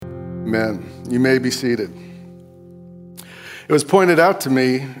Amen. You may be seated. It was pointed out to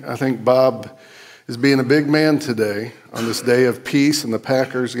me, I think Bob is being a big man today on this day of peace in the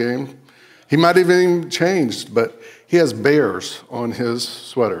Packers game. He might have even changed, but he has bears on his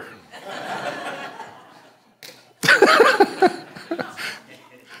sweater.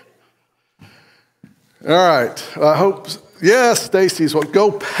 All right. I hope, yes, Stacy's what?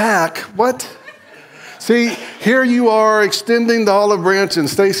 Go Pack. What? See, here you are extending the olive branch, and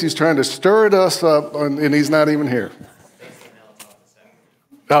Stacy's trying to stir it us up, and he's not even here.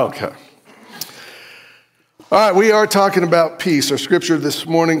 Okay. All right, we are talking about peace. Our scripture this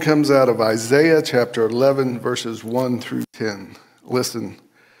morning comes out of Isaiah chapter 11, verses 1 through 10. Listen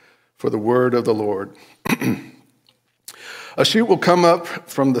for the word of the Lord. A shoot will come up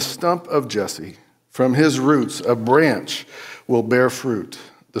from the stump of Jesse. From his roots, a branch will bear fruit.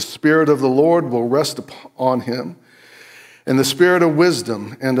 The Spirit of the Lord will rest upon him, and the Spirit of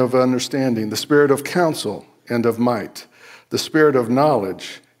wisdom and of understanding, the Spirit of counsel and of might, the Spirit of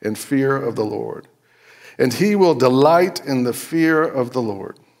knowledge and fear of the Lord. And he will delight in the fear of the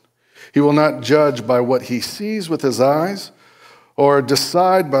Lord. He will not judge by what he sees with his eyes, or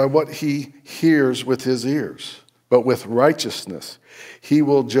decide by what he hears with his ears, but with righteousness he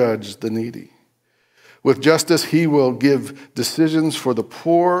will judge the needy. With justice, he will give decisions for the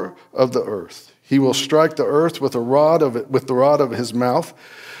poor of the earth. He will strike the earth with the rod of his mouth.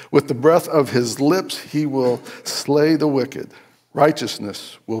 With the breath of his lips, he will slay the wicked.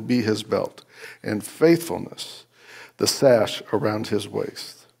 Righteousness will be his belt, and faithfulness the sash around his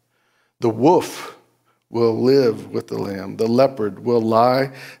waist. The wolf will live with the lamb. The leopard will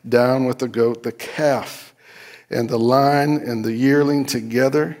lie down with the goat. The calf and the lion and the yearling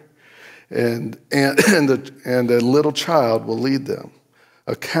together, and a little child will lead them.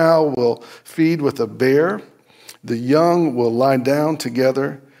 A cow will feed with a bear. The young will lie down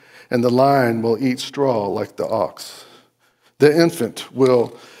together, and the lion will eat straw like the ox. The infant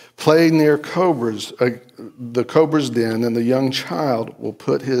will play near the cobra's den, and the young child will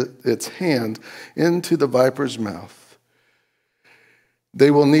put its hand into the viper's mouth.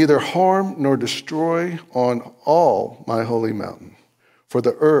 They will neither harm nor destroy on all my holy mountain, for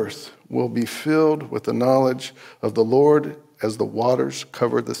the earth will be filled with the knowledge of the Lord as the waters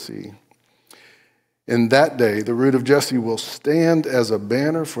cover the sea. In that day, the root of Jesse will stand as a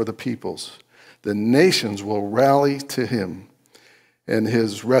banner for the peoples. The nations will rally to him, and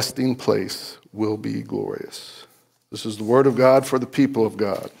his resting place will be glorious. This is the word of God for the people of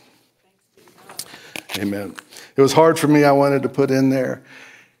God. Amen. It was hard for me. I wanted to put in there,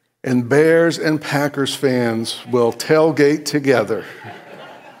 and Bears and Packers fans will tailgate together.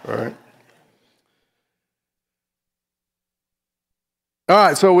 All right. All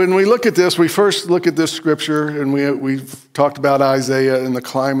right, so when we look at this, we first look at this scripture, and we've talked about Isaiah and the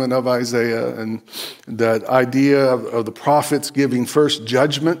climate of Isaiah and that idea of the prophets giving first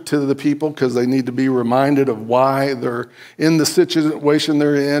judgment to the people because they need to be reminded of why they're in the situation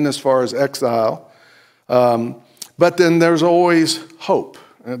they're in as far as exile. But then there's always hope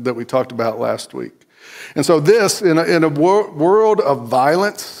that we talked about last week. And so this, in a world of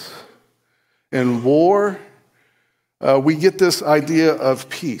violence and war, we get this idea of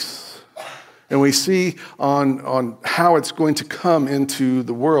peace. And we see on how it's going to come into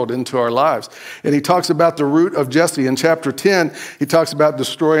the world, into our lives. And he talks about the root of Jesse. In chapter 10, he talks about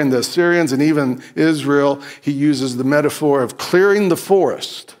destroying the Assyrians and even Israel. He uses the metaphor of clearing the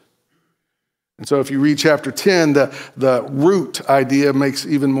forest. And so if you read chapter 10, the root idea makes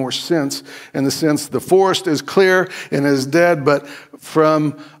even more sense in the sense the forest is clear and is dead, but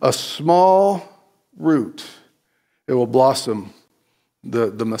from a small root, it will blossom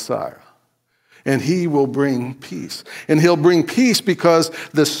the Messiah. And he will bring peace. And he'll bring peace because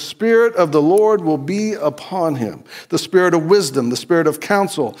the Spirit of the Lord will be upon him. The Spirit of wisdom, the Spirit of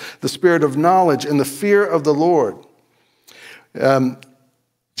counsel, the Spirit of knowledge, and the fear of the Lord.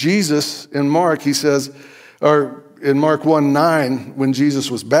 Jesus in Mark, he says, or in Mark 1:9, when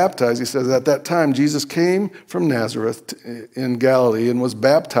Jesus was baptized, he says, at that time Jesus came from Nazareth in Galilee and was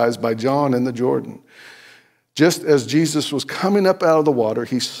baptized by John in the Jordan. Just as Jesus was coming up out of the water,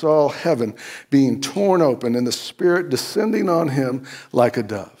 he saw heaven being torn open and the Spirit descending on him like a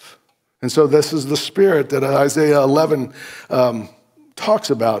dove. And so this is the Spirit that Isaiah 11 talks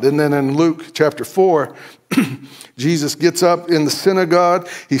about. And then in Luke chapter 4, Jesus gets up in the synagogue.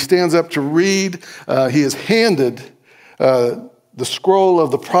 He stands up to read. He is handed the scroll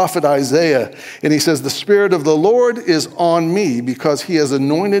of the prophet Isaiah, and he says, "The Spirit of the Lord is on me because he has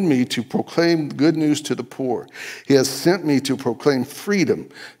anointed me to proclaim good news to the poor. He has sent me to proclaim freedom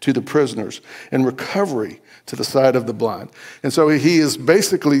to the prisoners and recovery to the sight of the blind." And so he is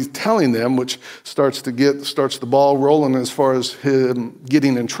basically telling them, which starts the ball rolling as far as him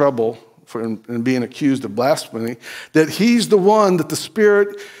getting in trouble and being accused of blasphemy, that he's the one that the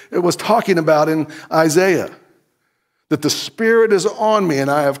Spirit was talking about in Isaiah. That the Spirit is on me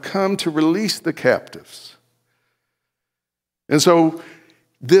and I have come to release the captives. And so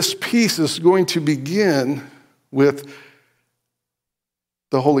this piece is going to begin with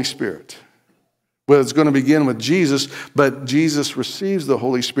the Holy Spirit. Well, it's going to begin with Jesus, but Jesus receives the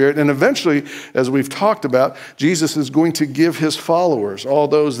Holy Spirit. And eventually, as we've talked about, Jesus is going to give his followers, all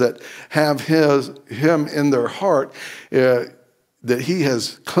those that have him in their heart, that he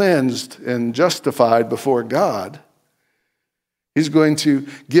has cleansed and justified before God. He's going to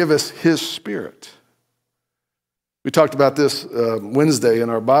give us his Spirit. We talked about this Wednesday in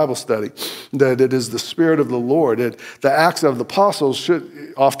our Bible study, that it is the Spirit of the Lord. The Acts of the Apostles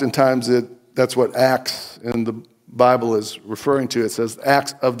should, oftentimes that's what Acts in the Bible is referring to. It says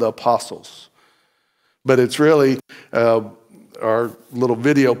Acts of the Apostles. But it's really, our little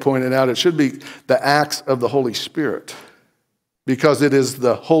video pointed out, it should be the Acts of the Holy Spirit. Because it is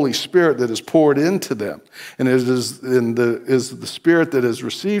the Holy Spirit that is poured into them. And it is the Spirit that is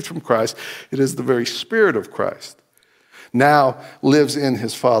received from Christ. It is the very Spirit of Christ. Now lives in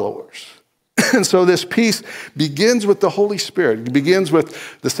his followers. And so this piece begins with the Holy Spirit. It begins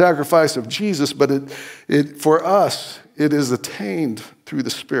with the sacrifice of Jesus, but for us, it is attained through the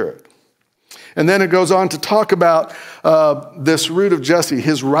Spirit. And then it goes on to talk about this root of Jesse,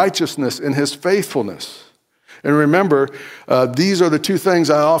 his righteousness and his faithfulness. And remember, these are the two things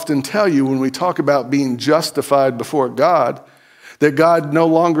I often tell you when we talk about being justified before God, that God no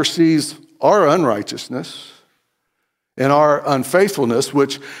longer sees our unrighteousness and our unfaithfulness,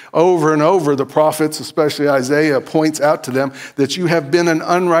 which over and over the prophets, especially Isaiah, points out to them that you have been an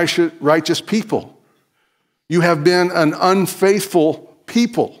unrighteous people. You have been an unfaithful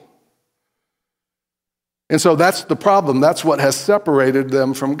people. And so that's the problem. That's what has separated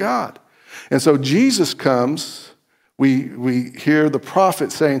them from God. And so Jesus comes, we hear the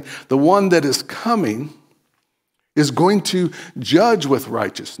prophet saying, the one that is coming is going to judge with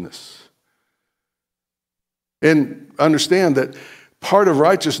righteousness. And understand that part of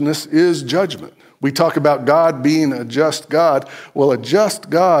righteousness is judgment. We talk about God being a just God. Well, a just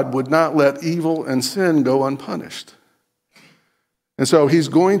God would not let evil and sin go unpunished. And so he's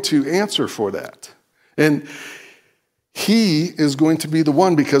going to answer for that. And he is going to be the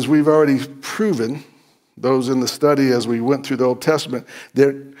one, because we've already proven, those in the study as we went through the Old Testament,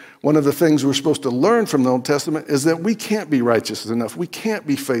 that one of the things we're supposed to learn from the Old Testament is that we can't be righteous enough. We can't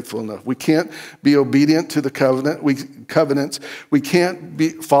be faithful enough. We can't be obedient to the covenants. We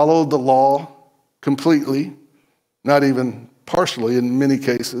can't follow the law completely, not even partially in many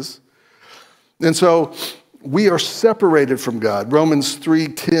cases. And so we are separated from God. Romans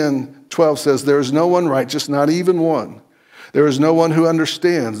 3:10-12 says, "There is no one righteous, not even one. There is no one who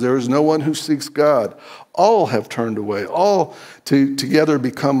understands. There is no one who seeks God. All have turned away. All together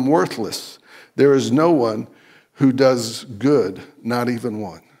become worthless. There is no one who does good, not even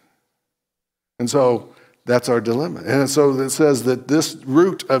one." And so that's our dilemma. And so it says that this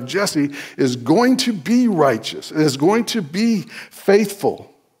root of Jesse is going to be righteous. It is going to be faithful.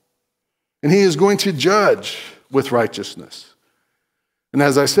 And he is going to judge with righteousness. And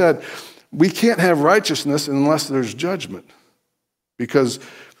as I said, we can't have righteousness unless there's judgment, because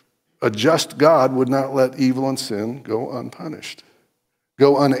a just God would not let evil and sin go unpunished,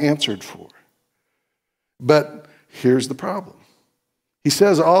 go unanswered for. But here's the problem. He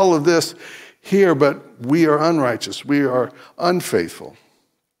says all of this here, but we are unrighteous. We are unfaithful.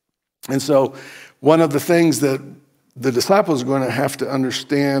 And so one of the things that the disciples are going to have to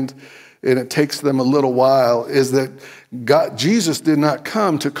understand, and it takes them a little while, is that Jesus did not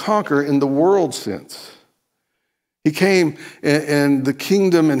come to conquer in the world sense. He came, and the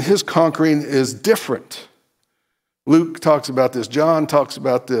kingdom and his conquering is different. Luke talks about this. John talks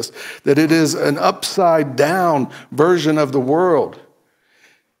about this, that it is an upside down version of the world.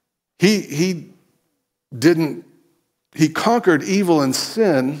 He conquered evil and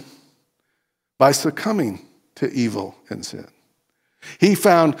sin by succumbing to evil and sin. He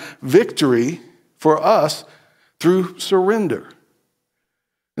found victory for us through surrender.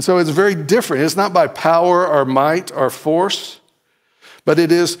 And so it's very different. It's not by power or might or force, but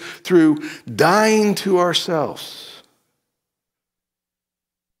it is through dying to ourselves.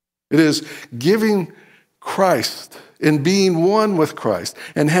 It is giving Christ in being one with Christ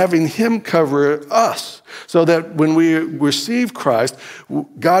and having him cover us so that when we receive Christ,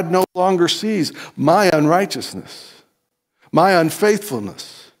 God no longer sees my unrighteousness, my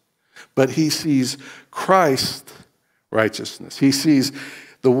unfaithfulness, but he sees Christ's righteousness. He sees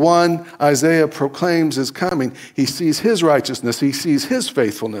the one Isaiah proclaims is coming. He sees his righteousness. He sees his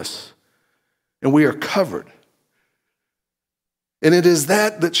faithfulness, and we are covered. And it is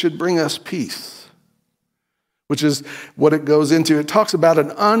that should bring us peace, which is what it goes into. It talks about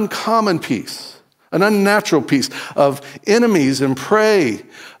an uncommon peace, an unnatural peace of enemies and prey,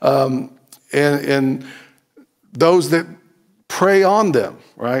 and those that prey on them,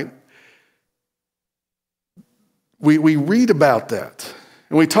 right? We read about that,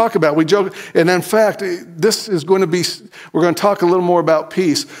 and we talk about, we joke, and in fact, this is going to be, we're going to talk a little more about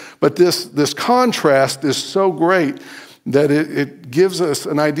peace, but this contrast is so great that it gives us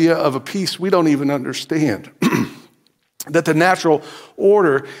an idea of a peace we don't even understand. That the natural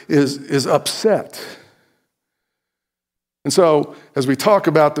order is upset. And so, as we talk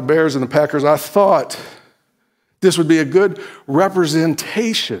about the Bears and the Packers, I thought this would be a good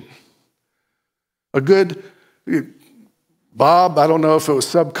representation. A good, Bob, I don't know if it was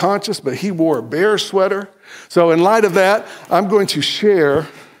subconscious, but he wore a bear sweater. So in light of that, I'm going to share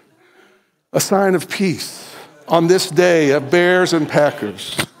a sign of peace on this day of Bears and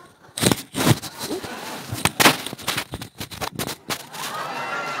Packers.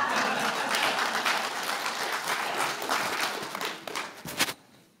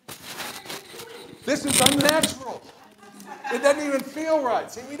 This is unnatural. It doesn't even feel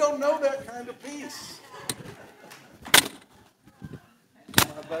right. See, we don't know that kind of peace.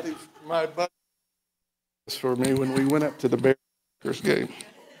 My buddy was for me when we went up to the Bears game.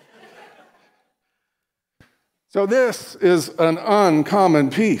 So this is an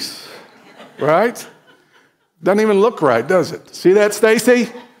uncommon peace, right? Doesn't even look right, does it? See that, Stacy?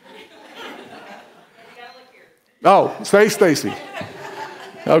 Oh, say Stacy.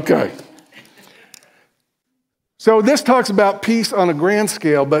 Okay. So this talks about peace on a grand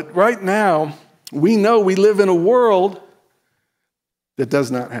scale, but right now we know we live in a world that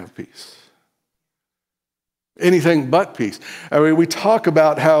does not have peace. Anything but peace. I mean, we talk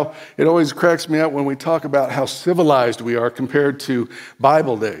about how, it always cracks me up when we talk about how civilized we are compared to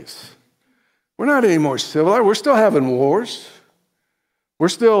Bible days. We're not any more civilized. We're still having wars. We're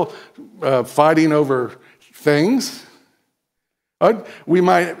still fighting over things.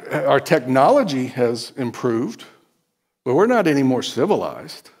 Our technology has improved, but we're not any more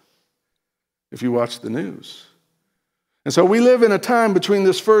civilized if you watch the news. And so we live in a time between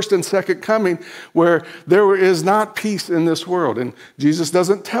this first and second coming where there is not peace in this world. And Jesus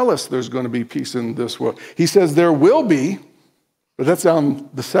doesn't tell us there's going to be peace in this world. He says there will be, but that's on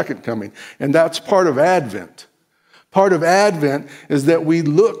the second coming. And that's part of Advent. Part of Advent is that we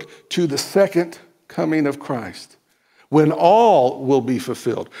look to the second coming of Christ, when all will be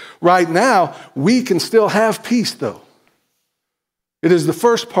fulfilled. Right now, we can still have peace, though. It is the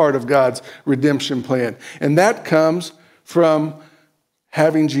first part of God's redemption plan, and that comes from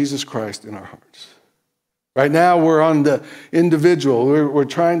having Jesus Christ in our hearts. Right now, we're on the individual. We're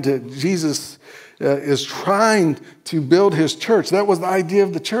trying to, Jesus is trying to build his church. That was the idea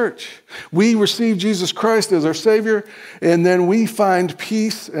of the church. We receive Jesus Christ as our Savior, and then we find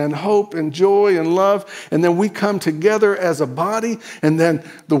peace and hope and joy and love, and then we come together as a body, and then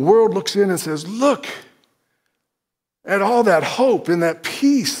the world looks in and says, look at all that hope and that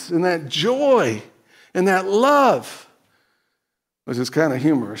peace and that joy and that love. Which is kind of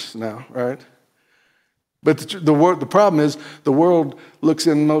humorous now, right? But the problem is the world looks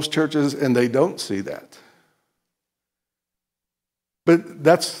in most churches and they don't see that. But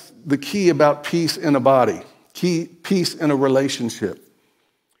that's the key about peace in a body, peace in a relationship.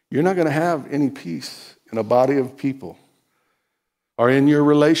 You're not going to have any peace in a body of people or in your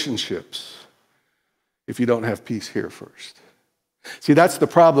relationships if you don't have peace here first. See, that's the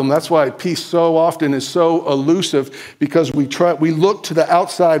problem. That's why peace so often is so elusive, because we look to the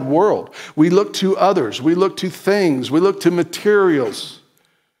outside world. We look to others. We look to things. We look to materials.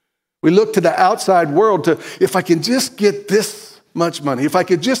 We look to the outside world to, if I can just get this much money, if I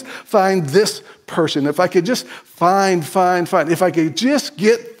could just find this person, if I could just find, if I could just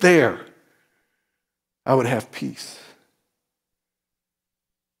get there, I would have peace.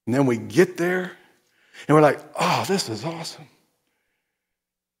 And then we get there and we're like, oh, this is awesome.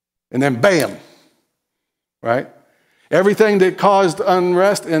 And then bam, right? Everything that caused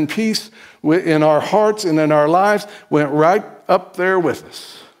unrest and peace in our hearts and in our lives went right up there with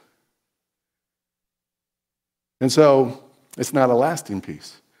us. And so it's not a lasting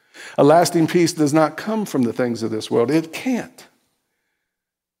peace. A lasting peace does not come from the things of this world. It can't.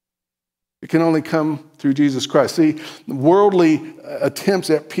 It can only come through Jesus Christ. See, worldly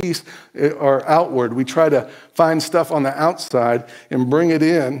attempts at peace are outward. We try to find stuff on the outside and bring it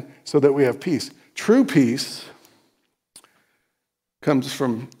in so that we have peace. True peace comes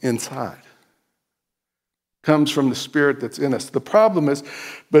from inside. Comes from the Spirit that's in us. The problem is,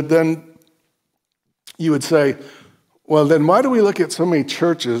 but then you would say, well, then why do we look at so many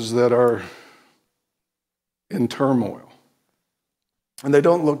churches that are in turmoil? And they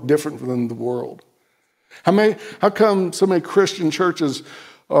don't look different than the world. How come so many Christian churches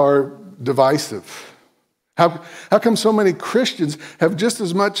are divisive? How come so many Christians have just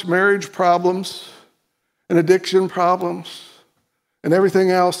as much marriage problems and addiction problems and everything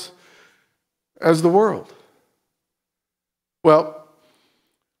else as the world? Well,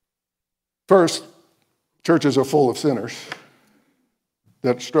 first, churches are full of sinners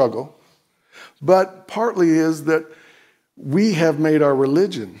that struggle. But partly is that we have made our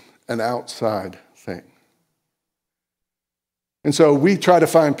religion an outside thing. And so we try to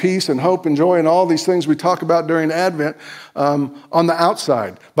find peace and hope and joy and all these things we talk about during Advent on the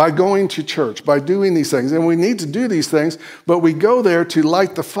outside, by going to church, by doing these things. And we need to do these things, but we go there to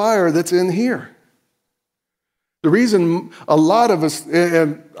light the fire that's in here. The reason a lot of us,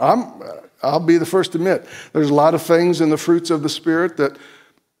 and I'll be the first to admit, there's a lot of things in the fruits of the Spirit that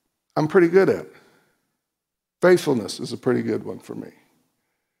I'm pretty good at. Faithfulness is a pretty good one for me.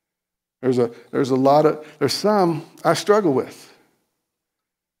 There's some I struggle with.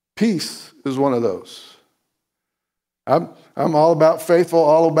 Peace is one of those. I'm all about faithful,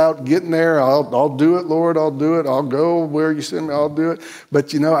 all about getting there. I'll do it, Lord, I'll do it. I'll go where you send me, I'll do it.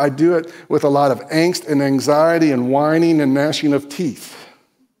 But I do it with a lot of angst and anxiety and whining and gnashing of teeth.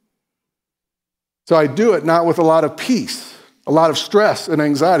 So I do it not with a lot of peace, a lot of stress and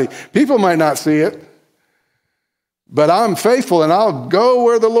anxiety. People might not see it, but I'm faithful and I'll go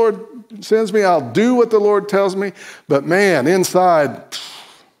where the Lord sends me. I'll do what the Lord tells me. But man, inside,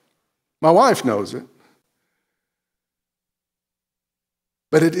 my wife knows it.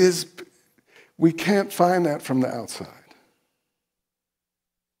 But we can't find that from the outside.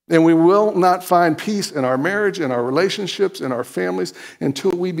 And we will not find peace in our marriage, in our relationships, in our families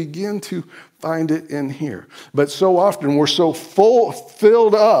until we begin to find it in here. But so often we're so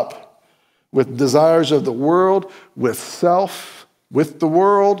filled up with desires of the world, with self, with the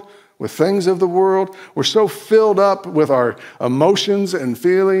world, with things of the world. We're so filled up with our emotions and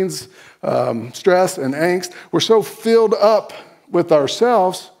feelings, stress and angst. We're so filled up with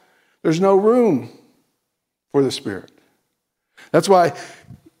ourselves, there's no room for the Spirit. That's why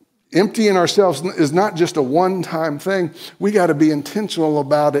emptying ourselves is not just a one-time thing. We got to be intentional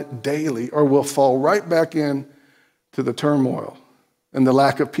about it daily, or we'll fall right back in to the turmoil and the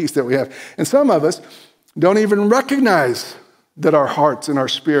lack of peace that we have. And some of us don't even recognize that our hearts and our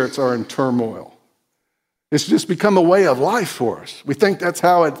spirits are in turmoil. It's just become a way of life for us. We think that's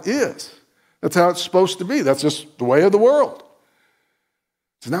how it is. That's how it's supposed to be. That's just the way of the world.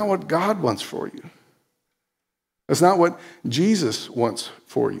 It's not what God wants for you. That's not what Jesus wants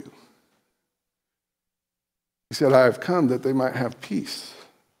for you. He said, I have come that they might have peace.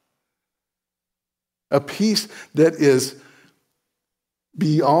 A peace that is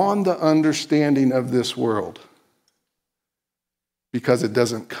beyond the understanding of this world, because it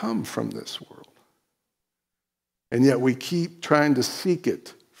doesn't come from this world. And yet we keep trying to seek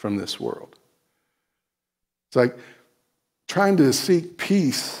it from this world. It's like trying to seek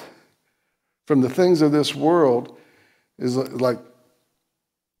peace from the things of this world is like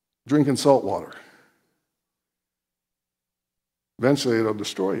drinking salt water. Eventually it'll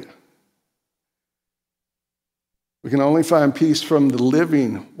destroy you. We can only find peace from the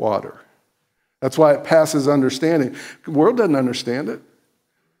living water. That's why it passes understanding. The world doesn't understand it.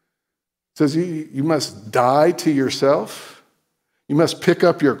 It says you must die to yourself. You must pick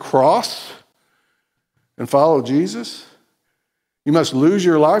up your cross and follow Jesus. You must lose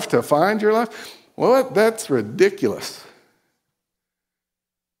your life to find your life. Well, that's ridiculous.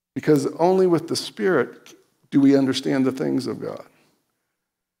 Because only with the Spirit do we understand the things of God.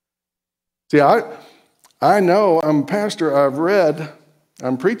 See, I know, I'm a pastor, I've read,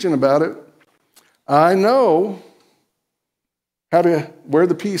 I'm preaching about it. I know where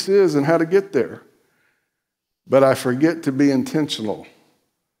the peace is and how to get there. But I forget to be intentional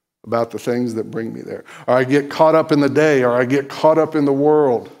about the things that bring me there. Or I get caught up in the day, or I get caught up in the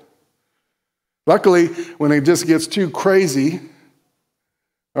world. Luckily, when it just gets too crazy,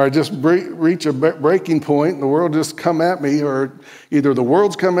 or I just reach a breaking point and the world just come at me, or either the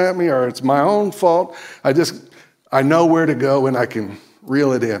world's come at me or it's my own fault, I know where to go and I can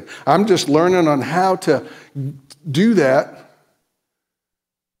reel it in. I'm just learning on how to do that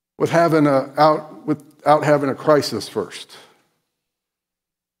without having a crisis first.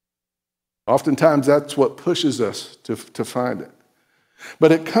 Oftentimes, that's what pushes us to find it.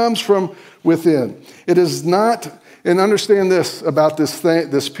 But it comes from within. It is not, and understand this about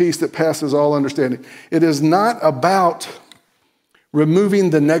this peace that passes all understanding. It is not about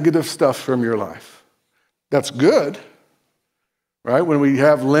removing the negative stuff from your life. That's good, right? When we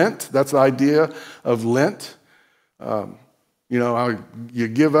have Lent, that's the idea of Lent. You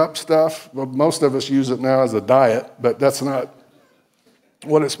give up stuff. Well, most of us use it now as a diet, but that's not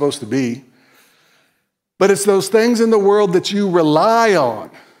what it's supposed to be. But it's those things in the world that you rely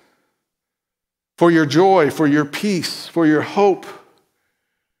on for your joy, for your peace, for your hope.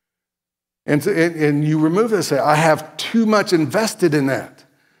 And you remove it and say, I have too much invested in that.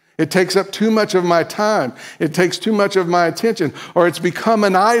 It takes up too much of my time. It takes too much of my attention, or it's become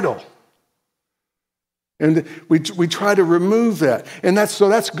an idol. And we try to remove that. And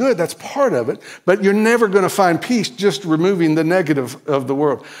that's good. That's part of it. But you're never going to find peace just removing the negative of the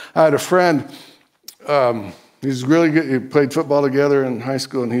world. I had a friend, he's really good. He played football together in high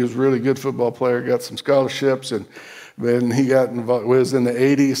school, and he was a really good football player, got some scholarships, and then he got involved. It was in the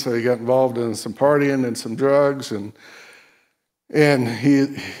 80s, so he got involved in some partying and some drugs, and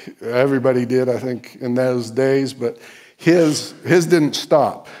everybody did, I think, in those days, but his didn't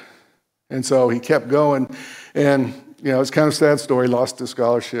stop. And so he kept going, and it's kind of a sad story. Lost his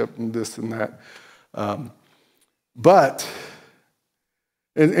scholarship and this and that. But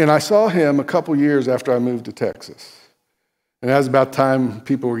I saw him a couple years after I moved to Texas, and that was about time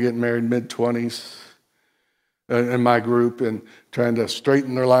people were getting married, mid-20s, in my group, and trying to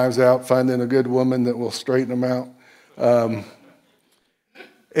straighten their lives out, finding a good woman that will straighten them out. I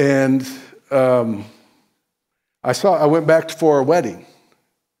went back for a wedding.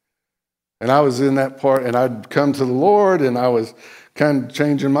 And I was in that part, and I'd come to the Lord, and I was kind of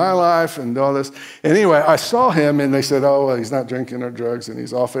changing my life and all this. Anyway, I saw him, and they said, oh, well, he's not drinking or drugs, and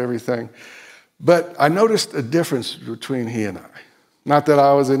he's off everything. But I noticed a difference between he and I. Not that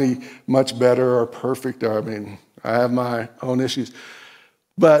I was any much better or perfect. I have my own issues.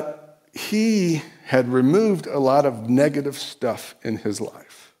 But he had removed a lot of negative stuff in his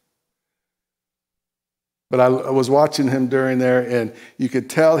life. But I was watching him during there, and you could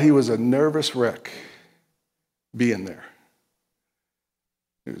tell he was a nervous wreck being there.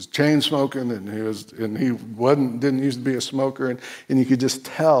 He was chain smoking, and he didn't used to be a smoker, and you could just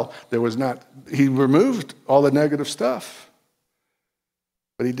tell he removed all the negative stuff,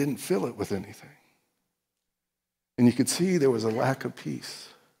 but he didn't fill it with anything. And you could see there was a lack of peace.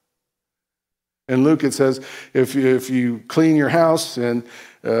 In Luke, it says, if you clean your house and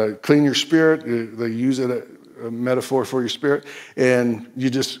clean your spirit, they use it a metaphor for your spirit, and you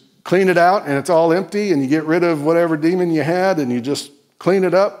just clean it out, and it's all empty, and you get rid of whatever demon you had, and you just clean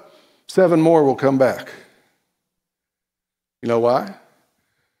it up, 7 more will come back. You know why?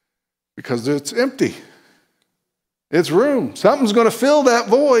 Because it's empty. It's room. Something's going to fill that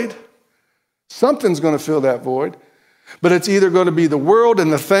void. Something's going to fill that void. But it's either going to be the world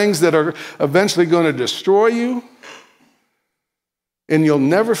and the things that are eventually going to destroy you, and you'll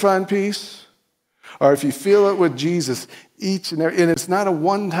never find peace, or if you feel it with Jesus each and every, and it's not a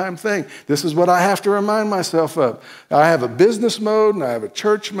one-time thing. This is what I have to remind myself of. I have a business mode and I have a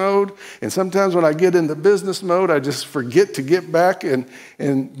church mode, and sometimes when I get into business mode, I just forget to get back, and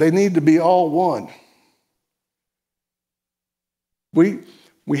they need to be all one. We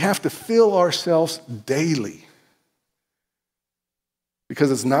have to fill ourselves daily. Because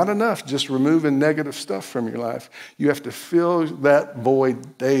it's not enough just removing negative stuff from your life. You have to fill that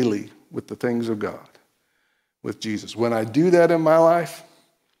void daily with the things of God, with Jesus. When I do that in my life,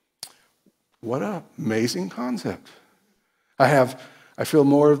 what an amazing concept. I feel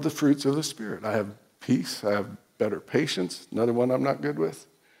more of the fruits of the Spirit. I have peace. I have better patience. Another one I'm not good with.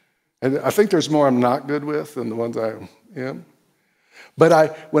 And I think there's more I'm not good with than the ones I am.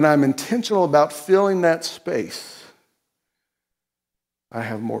 But when I'm intentional about filling that space, I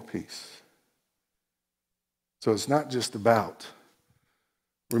have more peace. So it's not just about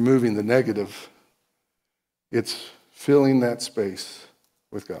removing the negative. It's filling that space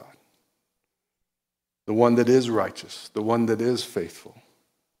with God. The one that is righteous, the one that is faithful.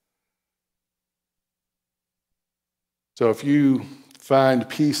 So if you find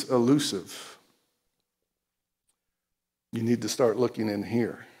peace elusive, you need to start looking in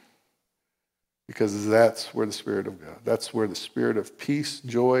here. Because that's where the Spirit of God, that's where the Spirit of peace,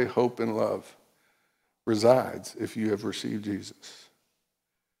 joy, hope, and love resides if you have received Jesus.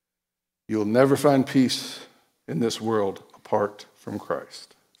 You'll never find peace in this world apart apart from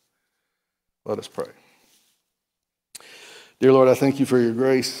Christ. Let us pray. Dear Lord, I thank you for your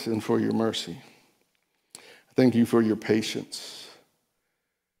grace and for your mercy. I thank you for your patience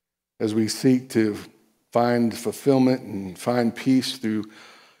as we seek to find fulfillment and find peace through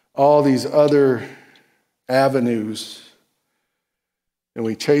all these other avenues. And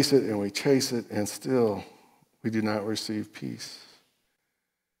we chase it and we chase it, and still we do not receive peace.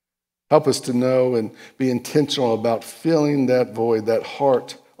 Help us to know and be intentional about filling that void, that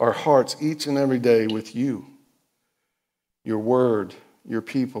heart, our hearts each and every day with you, your word, your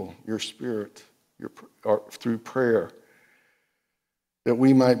people, your spirit, through prayer, that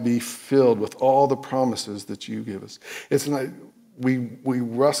we might be filled with all the promises that you give us. It's not, we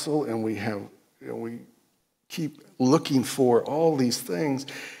wrestle and we keep looking for all these things,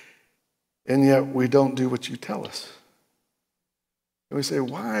 and yet we don't do what you tell us. And we say,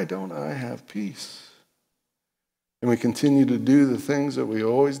 why don't I have peace? And we continue to do the things that we've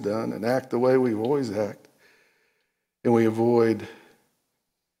always done and act the way we've always acted, and we avoid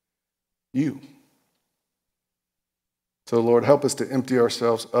you. So, Lord, help us to empty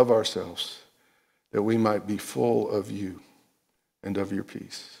ourselves of ourselves, that we might be full of you and of your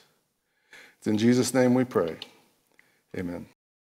peace. It's in Jesus' name we pray. Amen.